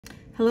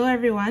Hello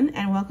everyone,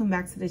 and welcome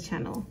back to the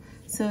channel.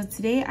 So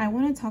today I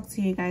want to talk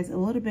to you guys a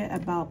little bit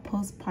about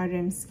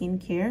postpartum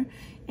skincare,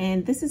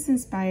 and this is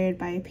inspired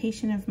by a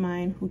patient of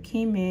mine who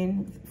came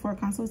in for a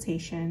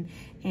consultation,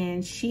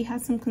 and she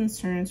had some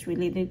concerns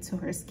related to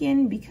her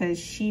skin because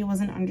she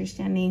wasn't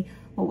understanding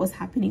what was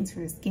happening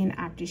to her skin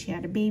after she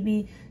had a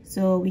baby.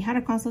 So we had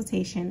a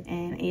consultation,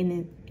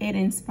 and it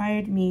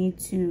inspired me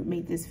to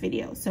make this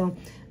video. So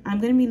I'm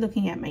going to be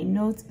looking at my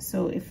notes,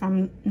 so if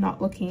I'm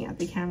not looking at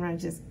the camera,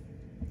 just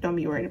don't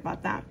be worried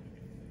about that.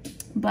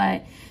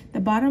 But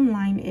the bottom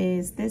line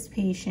is, this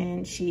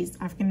patient, she's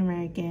African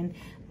American,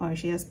 or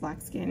she has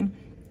black skin,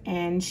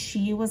 and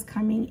she was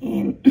coming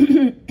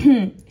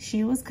in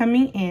she was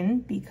coming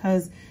in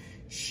because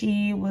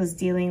she was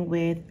dealing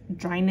with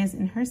dryness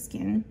in her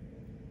skin,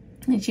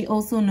 and she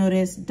also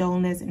noticed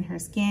dullness in her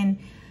skin,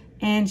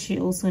 and she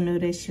also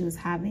noticed she was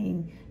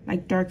having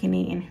like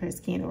darkening in her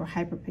skin or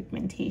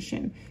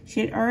hyperpigmentation. She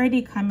had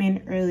already come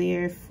in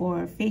earlier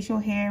for facial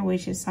hair,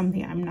 which is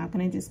something I'm not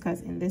going to discuss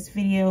in this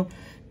video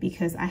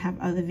because I have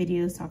other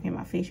videos talking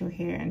about facial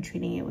hair and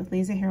treating it with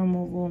laser hair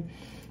removal.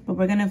 But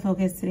we're going to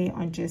focus today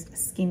on just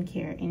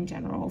skincare in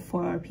general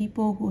for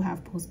people who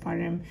have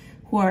postpartum,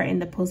 who are in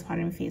the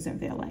postpartum phase of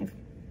their life.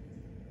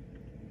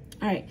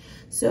 All right,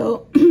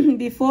 so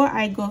before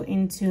I go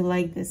into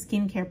like the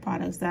skincare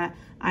products that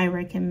I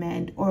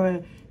recommend,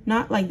 or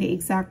not like the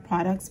exact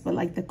products, but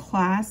like the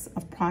class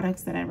of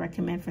products that I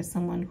recommend for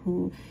someone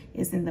who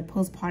is in the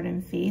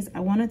postpartum phase,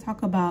 I want to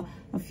talk about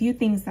a few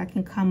things that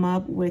can come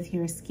up with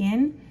your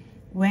skin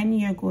when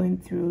you're going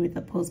through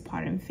the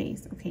postpartum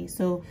phase. Okay,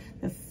 so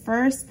the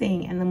first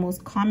thing and the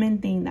most common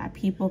thing that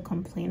people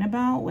complain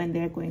about when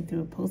they're going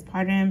through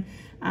postpartum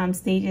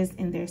stages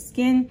in their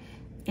skin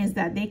is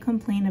that they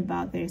complain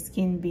about their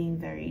skin being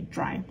very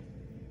dry.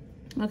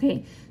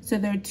 Okay, so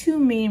there are two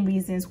main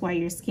reasons why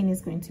your skin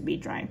is going to be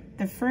dry.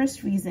 The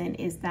first reason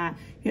is that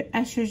your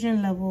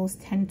estrogen levels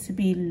tend to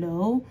be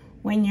low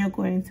when you're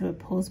going through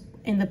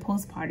in the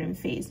postpartum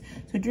phase.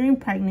 So during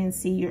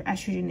pregnancy, your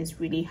estrogen is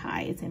really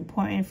high. It's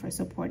important for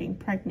supporting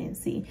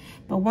pregnancy.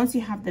 But once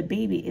you have the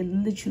baby, it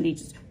literally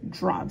just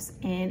drops,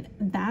 and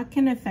that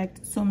can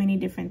affect so many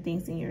different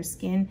things in your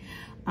skin.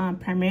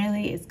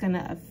 Primarily, it's going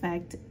to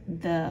affect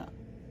the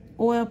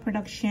oil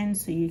production,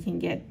 so you can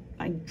get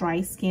like dry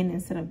skin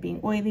instead of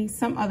being oily.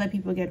 Some other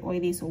people get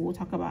oily, so we'll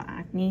talk about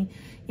acne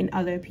in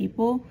other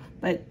people,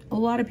 but a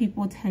lot of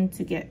people tend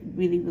to get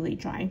really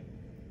dry.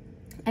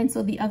 And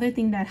so the other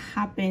thing that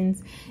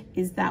happens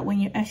is that when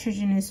your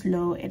estrogen is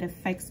low, it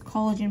affects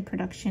collagen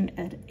production,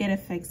 it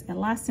affects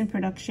elastin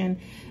production,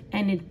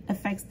 and it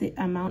affects the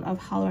amount of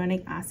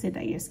hyaluronic acid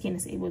that your skin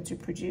is able to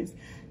produce.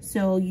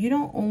 So you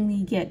don't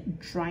only get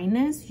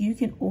dryness, you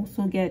can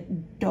also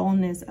get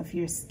dullness of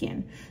your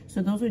skin.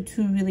 So those are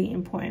two really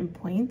important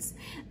points.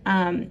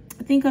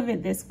 Think of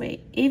it this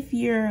way: if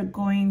you're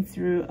going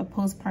through a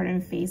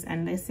postpartum phase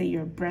and let's say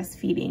you're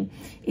breastfeeding,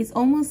 it's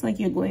almost like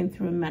you're going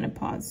through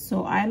menopause.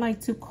 So I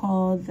like to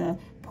call the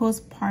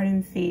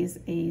postpartum phase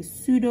a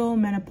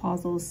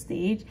pseudo-menopausal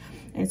stage,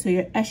 and so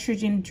your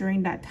estrogen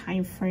during that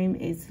time frame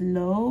is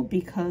low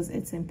because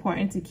it's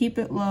important to keep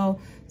it low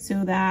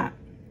so that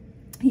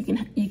you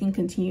can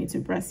continue to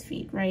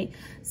breastfeed, right?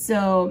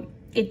 So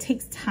it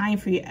takes time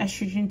for your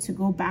estrogen to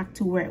go back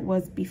to where it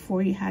was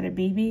before you had a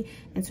baby,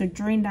 and so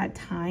during that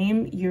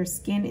time your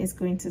skin is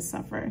going to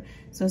suffer.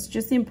 So it's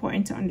just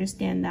important to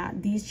understand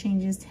that these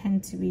changes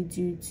tend to be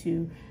due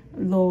to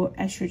low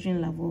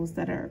estrogen levels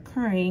that are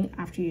occurring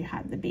after you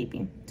had the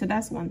baby. So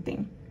that's one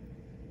thing.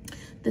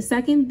 The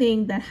second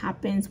thing that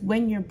happens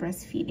when you're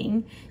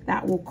breastfeeding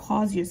that will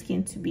cause your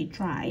skin to be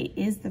dry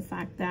is the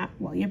fact that,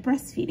 well, you're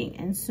breastfeeding,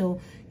 and so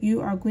you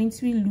are going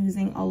to be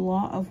losing a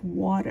lot of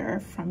water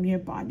from your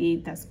body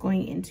that's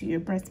going into your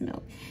breast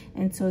milk.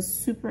 And so it's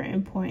super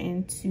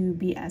important to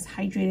be as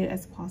hydrated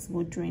as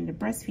possible during the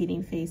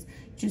breastfeeding phase,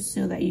 just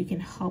so that you can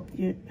help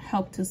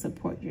to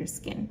support your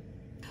skin.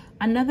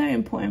 Another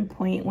important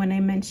point when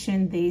I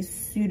mentioned the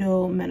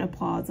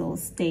pseudo-menopausal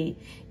state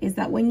is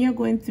that when you're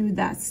going through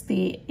that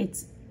state,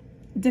 it's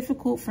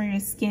difficult for your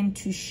skin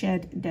to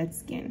shed dead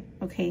skin.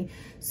 Okay,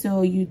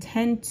 so you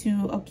tend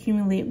to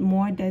accumulate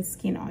more dead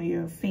skin on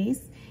your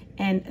face,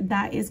 and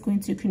that is going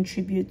to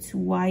contribute to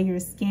why your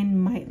skin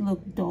might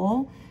look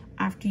dull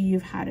after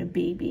you've had a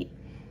baby.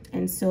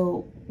 And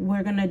so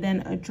we're gonna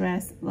then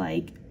address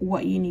like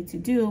what you need to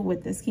do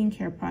with the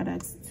skincare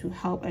products to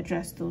help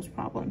address those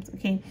problems.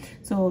 Okay,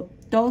 so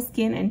dull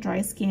skin and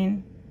dry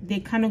skin, they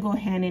kind of go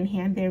hand in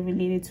hand. They're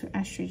related to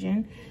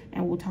estrogen,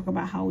 and we'll talk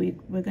about how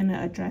we're gonna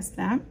address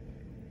that.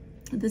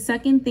 The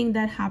second thing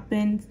that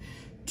happens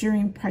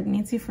during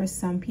pregnancy for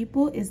some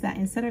people is that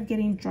instead of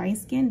getting dry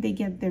skin, they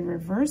get the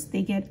reverse.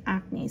 They get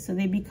acne, so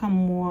they become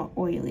more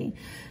oily.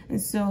 And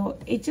so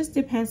it just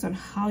depends on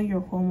how your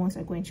hormones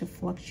are going to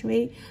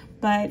fluctuate.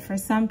 But for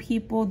some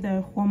people,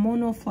 the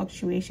hormonal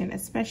fluctuation,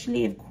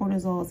 especially if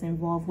cortisol is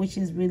involved, which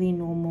is really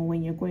normal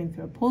when you're going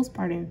through a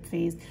postpartum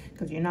phase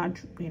because you're not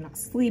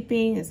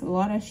sleeping, there's a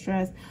lot of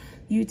stress,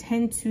 you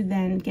tend to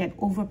then get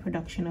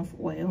overproduction of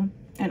oil.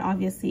 And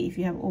obviously, if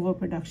you have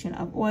overproduction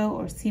of oil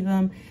or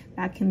sebum,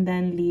 that can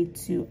then lead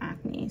to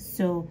acne.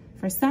 So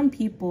for some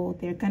people,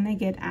 they're gonna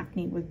get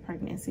acne with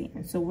pregnancy.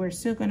 And so we're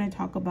still gonna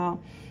talk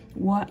about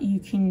what you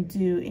can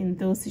do in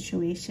those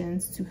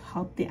situations to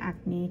help the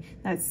acne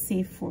that's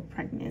safe for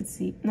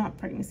pregnancy, not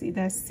pregnancy,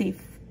 that's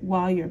safe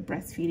while you're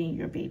breastfeeding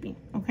your baby,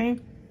 okay?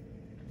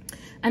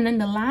 And then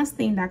the last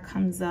thing that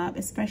comes up,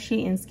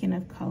 especially in skin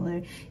of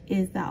color,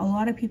 is that a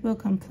lot of people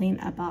complain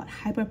about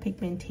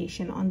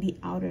hyperpigmentation on the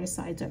outer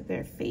sides of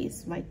their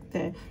face, like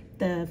the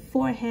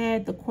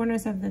forehead, the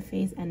corners of the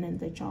face, and then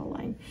the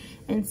jawline.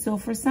 And so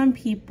for some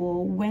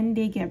people, when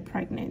they get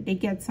pregnant, they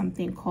get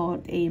something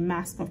called a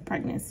mask of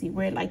pregnancy,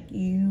 where like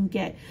you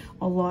get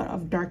a lot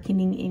of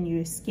darkening in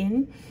your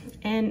skin,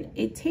 and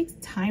it takes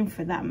time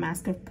for that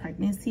mask of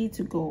pregnancy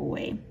to go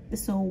away.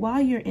 So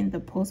while you're in the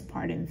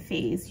postpartum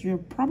phase, you're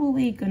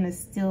probably gonna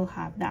still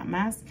have that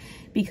mask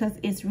because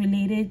it's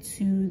related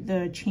to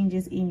the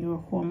changes in your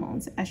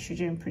hormones,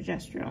 estrogen,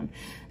 progesterone.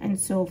 And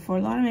so for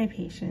a lot of my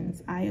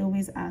patients, I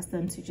always ask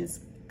them to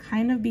just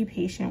kind of be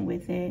patient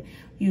with it.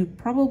 You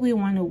probably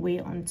want to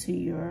wait until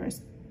your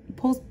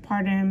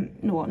postpartum,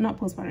 no, not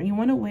postpartum, you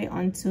want to wait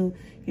until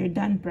you're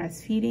done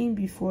breastfeeding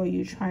before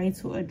you try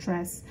to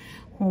address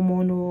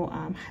hormonal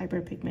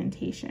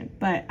hyperpigmentation.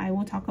 But I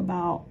will talk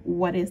about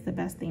what is the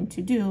best thing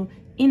to do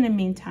in the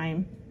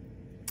meantime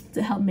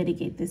to help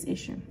mitigate this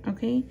issue,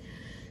 okay?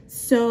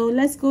 So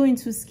let's go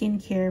into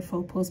skincare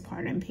for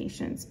postpartum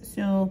patients.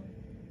 So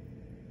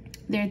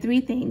there are three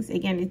things.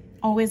 Again, it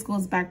always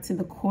goes back to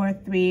the core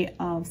three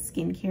of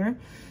skincare.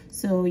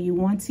 So you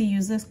want to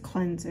use a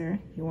cleanser,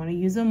 you want to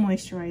use a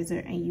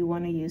moisturizer, and you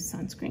want to use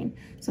sunscreen.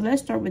 So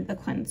let's start with the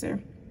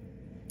cleanser.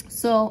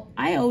 So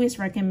I always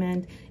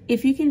recommend,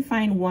 if you can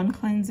find one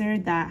cleanser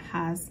that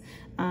has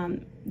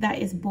that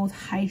is both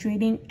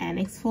hydrating and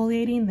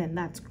exfoliating, then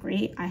that's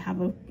great. I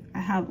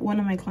have one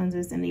of my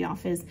cleansers in the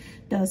office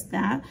does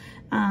that.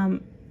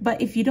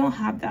 But if you don't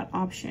have that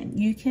option,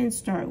 you can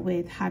start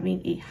with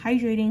having a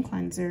hydrating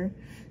cleanser.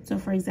 So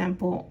for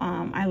example,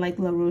 I like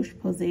La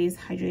Roche-Posay's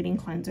hydrating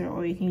cleanser,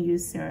 or you can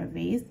use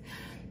CeraVe's.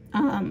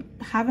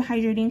 Have a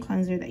hydrating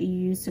cleanser that you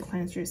use to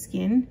cleanse your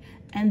skin.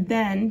 And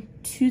then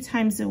 2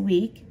 times a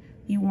week,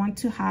 you want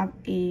to have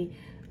an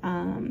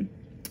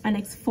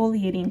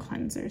exfoliating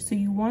cleanser. So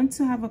you want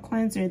to have a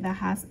cleanser that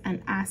has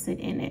an acid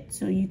in it.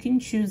 So you can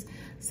choose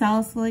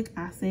salicylic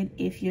acid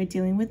if you're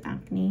dealing with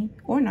acne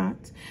or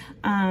not,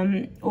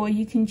 or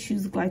you can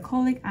choose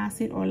glycolic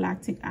acid or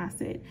lactic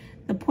acid.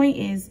 The point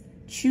is,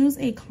 choose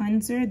a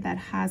cleanser that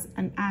has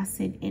an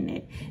acid in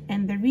it.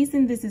 And the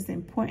reason this is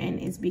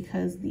important is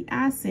because the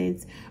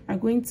acids are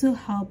going to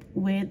help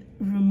with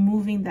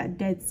removing that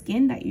dead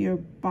skin that your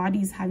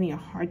body's having a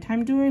hard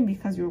time doing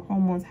because your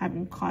hormones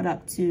haven't caught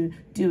up to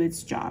do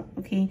its job,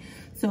 okay?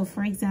 So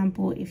for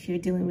example, if you're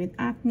dealing with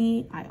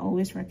acne, I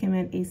always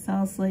recommend a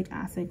salicylic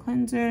acid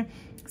cleanser.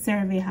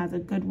 CeraVe has a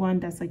good one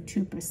that's like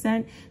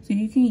 2%. So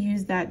you can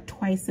use that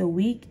twice a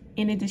week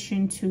in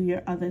addition to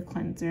your other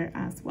cleanser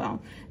as well.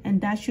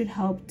 And that should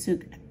help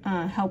to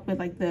help with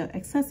like the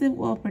excessive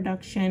oil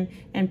production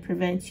and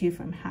prevent you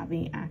from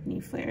having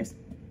acne flares.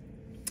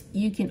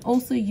 You can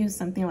also use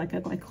something like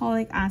a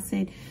glycolic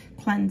acid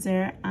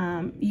cleanser.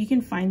 You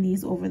can find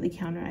these over the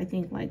counter. I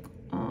think like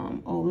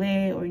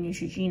Olay or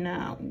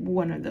Neutrogena,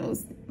 one of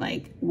those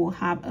like will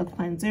have a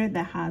cleanser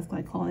that has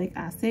glycolic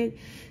acid.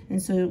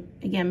 And so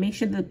again, make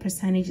sure the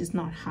percentage is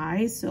not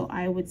high. So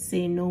I would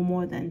say no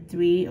more than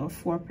 3 or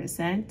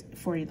 4%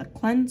 for the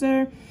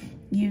cleanser.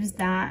 Use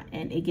that,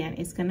 and again,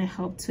 it's going to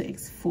help to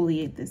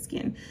exfoliate the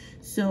skin.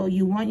 So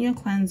you want your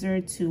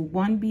cleanser to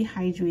 1, be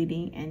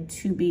hydrating, and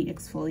 2, be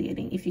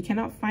exfoliating. If you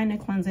cannot find a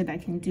cleanser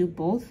that can do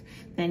both,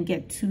 then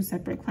get 2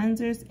 separate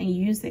cleansers and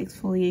use the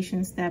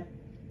exfoliation step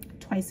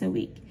twice a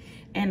week.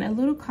 And a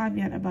little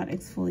caveat about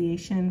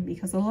exfoliation,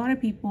 because a lot of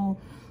people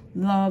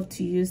love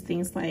to use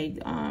things like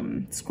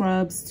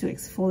scrubs to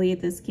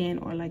exfoliate the skin,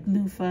 or like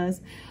loofahs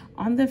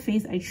on the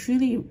face. I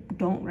truly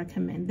don't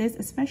recommend this,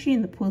 especially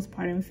in the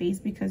postpartum phase,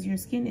 because your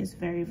skin is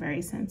very,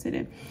 very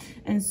sensitive.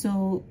 And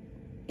so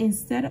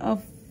instead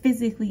of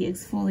physically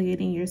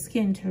exfoliating your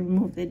skin to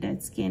remove the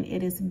dead skin,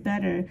 it is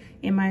better,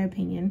 in my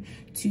opinion,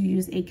 to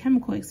use a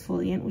chemical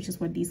exfoliant, which is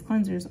what these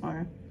cleansers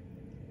are.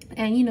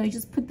 And you know, you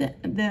just put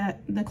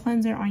the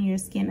cleanser on your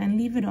skin and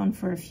leave it on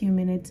for a few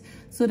minutes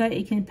so that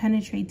it can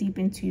penetrate deep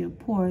into your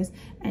pores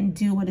and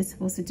do what it's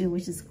supposed to do,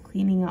 which is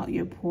cleaning out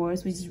your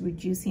pores, which is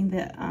reducing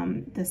the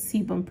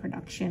sebum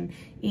production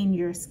in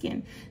your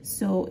skin.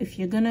 So if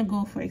you're gonna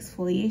go for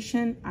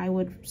exfoliation, I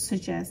would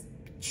suggest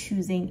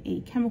choosing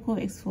a chemical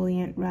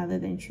exfoliant rather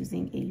than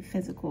choosing a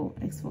physical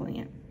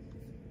exfoliant.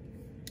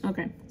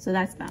 Okay, so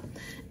that's that.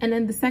 And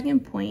then the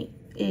second point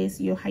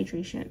is your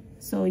hydration.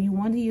 So you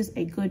want to use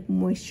a good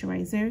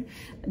moisturizer.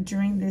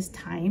 During this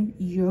time,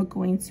 you're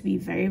going to be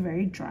very,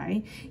 very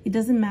dry. It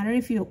doesn't matter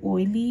if you're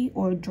oily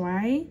or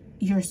dry.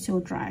 you're still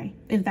dry,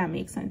 if that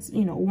makes sense.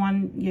 You know,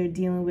 one, you're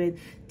dealing with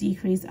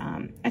decreased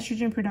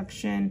estrogen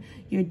production,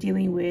 you're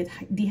dealing with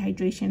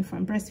dehydration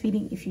from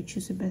breastfeeding if you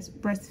choose to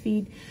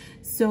breastfeed.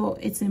 So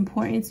it's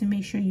important to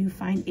make sure you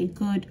find a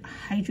good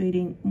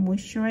hydrating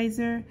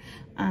moisturizer.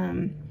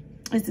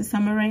 It's the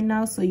summer right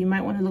now, so you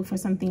might want to look for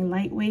something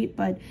lightweight,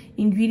 but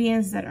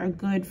ingredients that are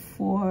good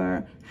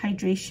for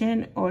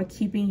hydration or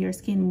keeping your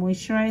skin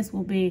moisturized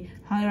will be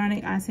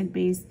hyaluronic acid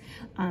based,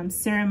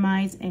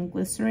 ceramides, and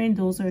glycerin.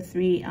 Those are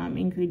three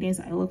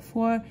ingredients I look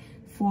for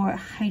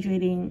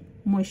hydrating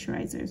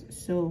moisturizers.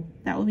 So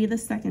that will be the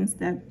second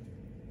step.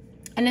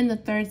 And then the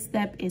third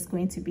step is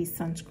going to be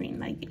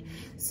sunscreen.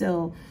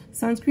 So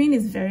sunscreen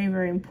is very,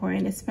 very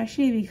important,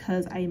 especially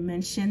because I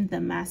mentioned the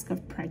mask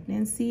of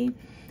pregnancy.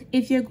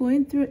 If you're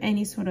going through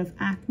any sort of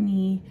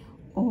acne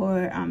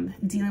or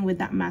dealing with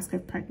that mask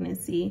of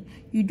pregnancy,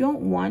 you don't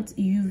want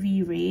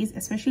UV rays,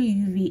 especially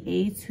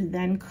UVA, to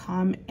then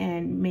come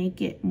and make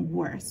it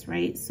worse,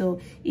 right? So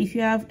if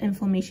you have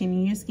inflammation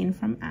in your skin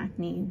from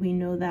acne, we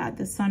know that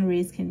the sun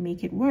rays can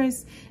make it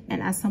worse.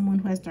 And as someone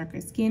who has darker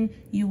skin,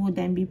 you will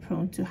then be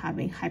prone to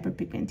having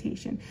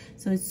hyperpigmentation.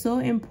 So it's so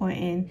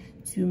important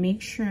to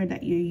make sure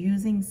that you're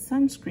using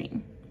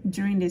sunscreen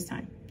during this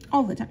time,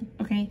 all the time,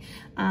 okay?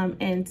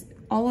 And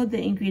all of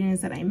the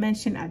ingredients that I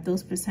mentioned at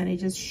those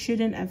percentages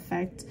shouldn't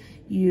affect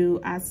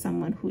you as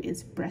someone who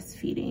is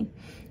breastfeeding.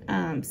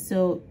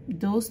 So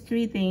those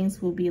three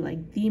things will be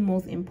like the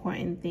most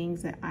important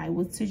things that I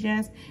would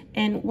suggest.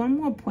 And one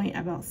more point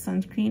about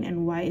sunscreen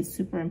and why it's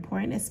super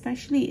important,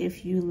 especially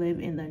if you live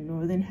in the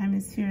Northern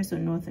Hemisphere, so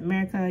North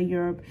America,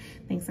 Europe,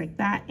 things like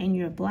that, and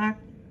you're Black.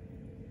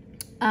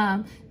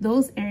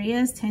 Those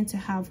areas tend to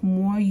have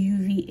more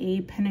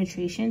UVA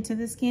penetration to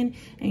the skin,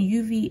 and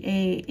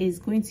UVA is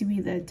going to be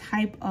the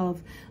type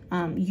of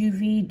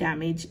UV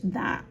damage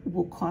that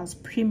will cause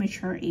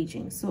premature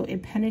aging. So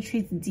it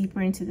penetrates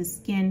deeper into the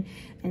skin,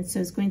 and so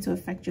it's going to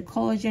affect your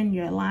collagen,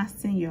 your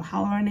elastin, your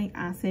hyaluronic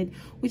acid,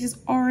 which is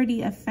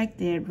already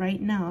affected right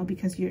now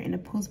because you're in a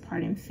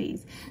postpartum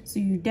phase. So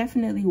you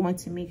definitely want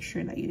to make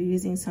sure that you're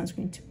using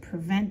sunscreen to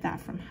prevent that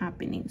from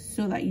happening,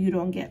 so that you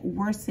don't get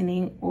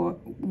worsening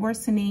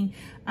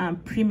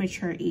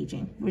premature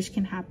aging, which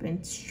can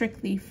happen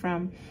strictly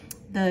from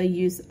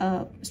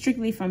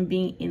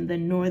being in the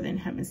Northern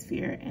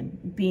Hemisphere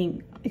and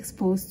being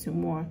exposed to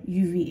more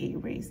UVA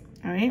rays.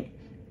 All right,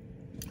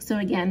 so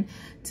again,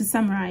 to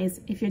summarize,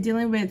 if you're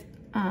dealing with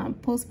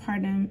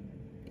postpartum,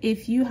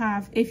 if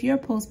you're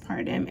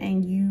postpartum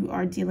and you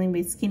are dealing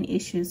with skin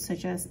issues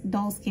such as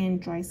dull skin,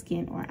 dry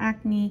skin, or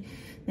acne,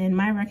 then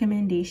my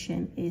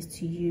recommendation is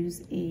to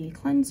use a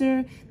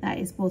cleanser that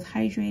is both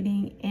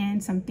hydrating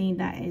and something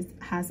that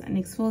has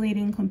an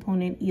exfoliating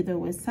component, either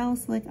with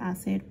salicylic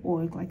acid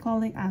or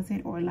glycolic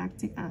acid or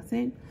lactic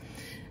acid.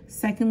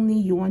 Secondly,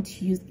 you want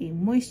to use a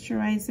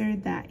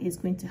moisturizer that is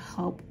going to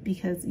help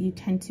because you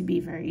tend to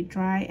be very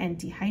dry and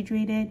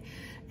dehydrated.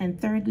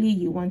 And thirdly,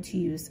 you want to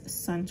use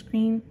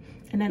sunscreen.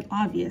 And then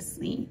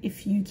obviously,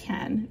 if you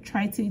can,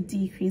 try to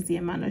decrease the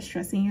amount of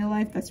stress in your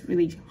life. That's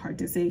really hard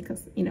to say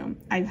because, you know,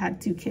 I've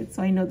had 2 kids,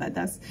 so I know that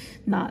that's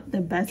not the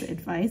best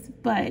advice.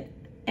 But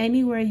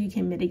anywhere you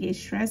can mitigate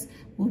stress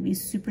will be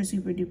super,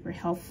 super duper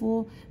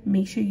helpful.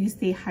 Make sure you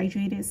stay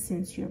hydrated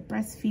since you're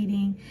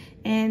breastfeeding,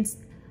 and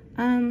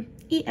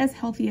eat as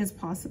healthy as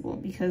possible,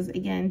 because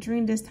again,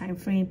 during this time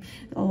frame,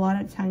 a lot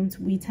of times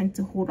we tend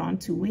to hold on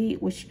to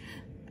weight, which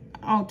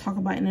I'll talk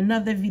about in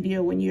another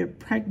video. When you're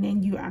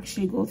pregnant, you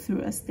actually go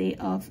through a state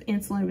of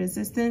insulin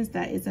resistance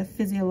that is a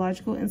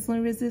physiological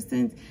insulin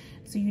resistance.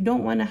 So you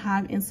don't want to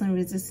have insulin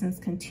resistance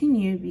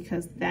continue,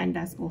 because then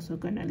that's also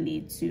going to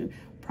lead to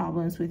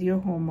problems with your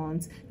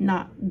hormones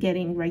not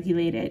getting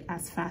regulated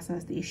as fast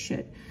as they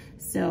should.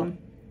 So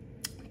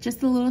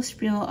just a little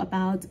spiel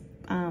about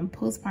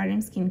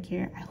postpartum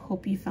skincare. I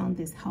hope you found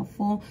this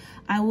helpful.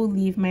 I will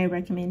leave my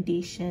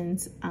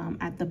recommendations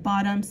at the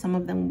bottom. Some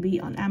of them will be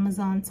on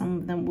Amazon, some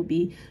of them will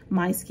be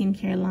my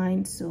skincare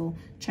line, so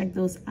check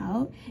those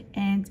out.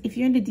 And if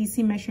you're in the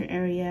DC metro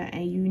area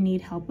and you need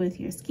help with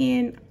your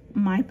skin,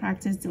 my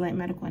practice, Delight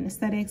Medical and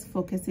Aesthetics,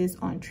 focuses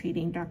on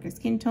treating darker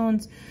skin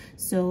tones.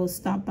 So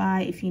stop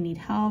by if you need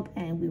help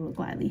and we will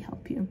gladly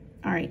help you.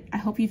 All right, I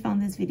hope you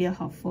found this video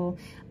helpful.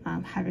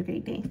 Have a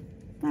great day.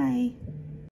 Bye.